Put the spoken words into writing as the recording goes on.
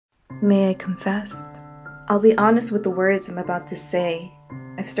May I confess? I'll be honest with the words I'm about to say.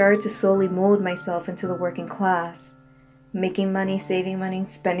 I've started to slowly mold myself into the working class. Making money, saving money,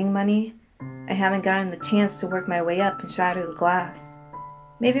 spending money. I haven't gotten the chance to work my way up and shatter the glass.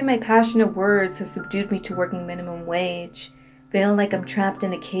 Maybe my passionate words have subdued me to working minimum wage, feeling like I'm trapped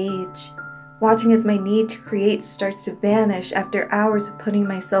in a cage, watching as my need to create starts to vanish after hours of putting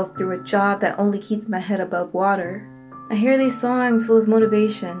myself through a job that only keeps my head above water. I hear these songs full of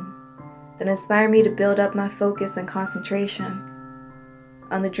motivation that inspire me to build up my focus and concentration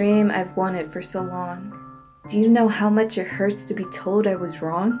on the dream I've wanted for so long. Do you know how much it hurts to be told I was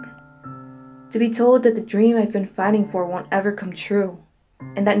wrong? To be told that the dream I've been fighting for won't ever come true,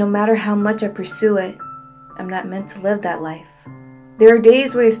 and that no matter how much I pursue it, I'm not meant to live that life. There are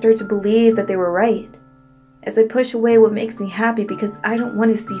days where I start to believe that they were right, as I push away what makes me happy because I don't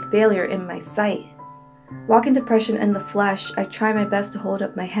want to see failure in my sight. Walking depression in the flesh, I try my best to hold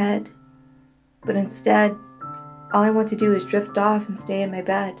up my head, but instead, all I want to do is drift off and stay in my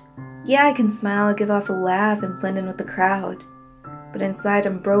bed. Yeah, I can smile, give off a laugh, and blend in with the crowd, but inside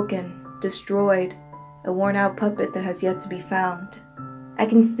I'm broken, destroyed, a worn-out puppet that has yet to be found. I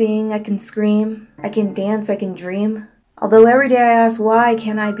can sing, I can scream, I can dance, I can dream, although every day I ask why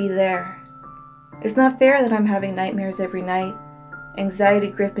can't I be there? It's not fair that I'm having nightmares every night, anxiety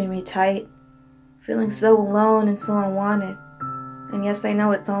gripping me tight, feeling so alone and so unwanted, and yes, I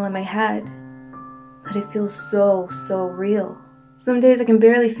know it's all in my head, but it feels so real. Some days I can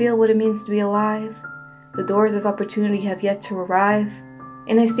barely feel what it means to be alive. The doors of opportunity have yet to arrive,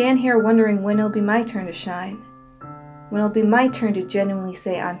 and I stand here wondering when it'll be my turn to shine, when it'll be my turn to genuinely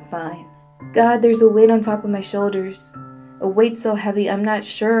say I'm fine. God, there's a weight on top of my shoulders, a weight so heavy I'm not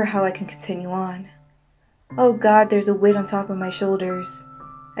sure how I can continue on. Oh God, there's a weight on top of my shoulders.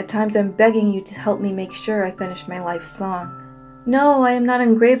 At times I'm begging you to help me make sure I finish my life song. No, I am not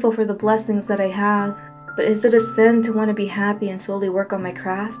ungrateful for the blessings that I have, but is it a sin to want to be happy and slowly work on my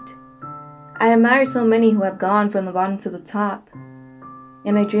craft? I admire so many who have gone from the bottom to the top,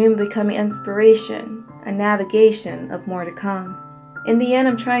 and I dream of becoming inspiration, a navigation of more to come. In the end,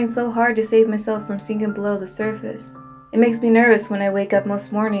 I'm trying so hard to save myself from sinking below the surface. It makes me nervous when I wake up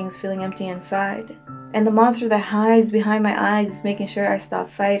most mornings feeling empty inside, and the monster that hides behind my eyes is making sure I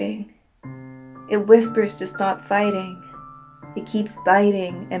stop fighting. It whispers to stop fighting. It keeps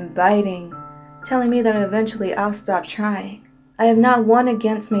biting and biting, telling me that eventually I'll stop trying. I have not won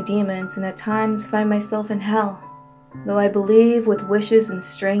against my demons and at times find myself in hell, though I believe with wishes and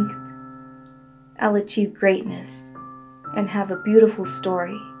strength, I'll achieve greatness and have a beautiful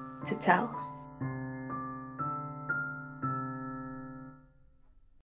story to tell.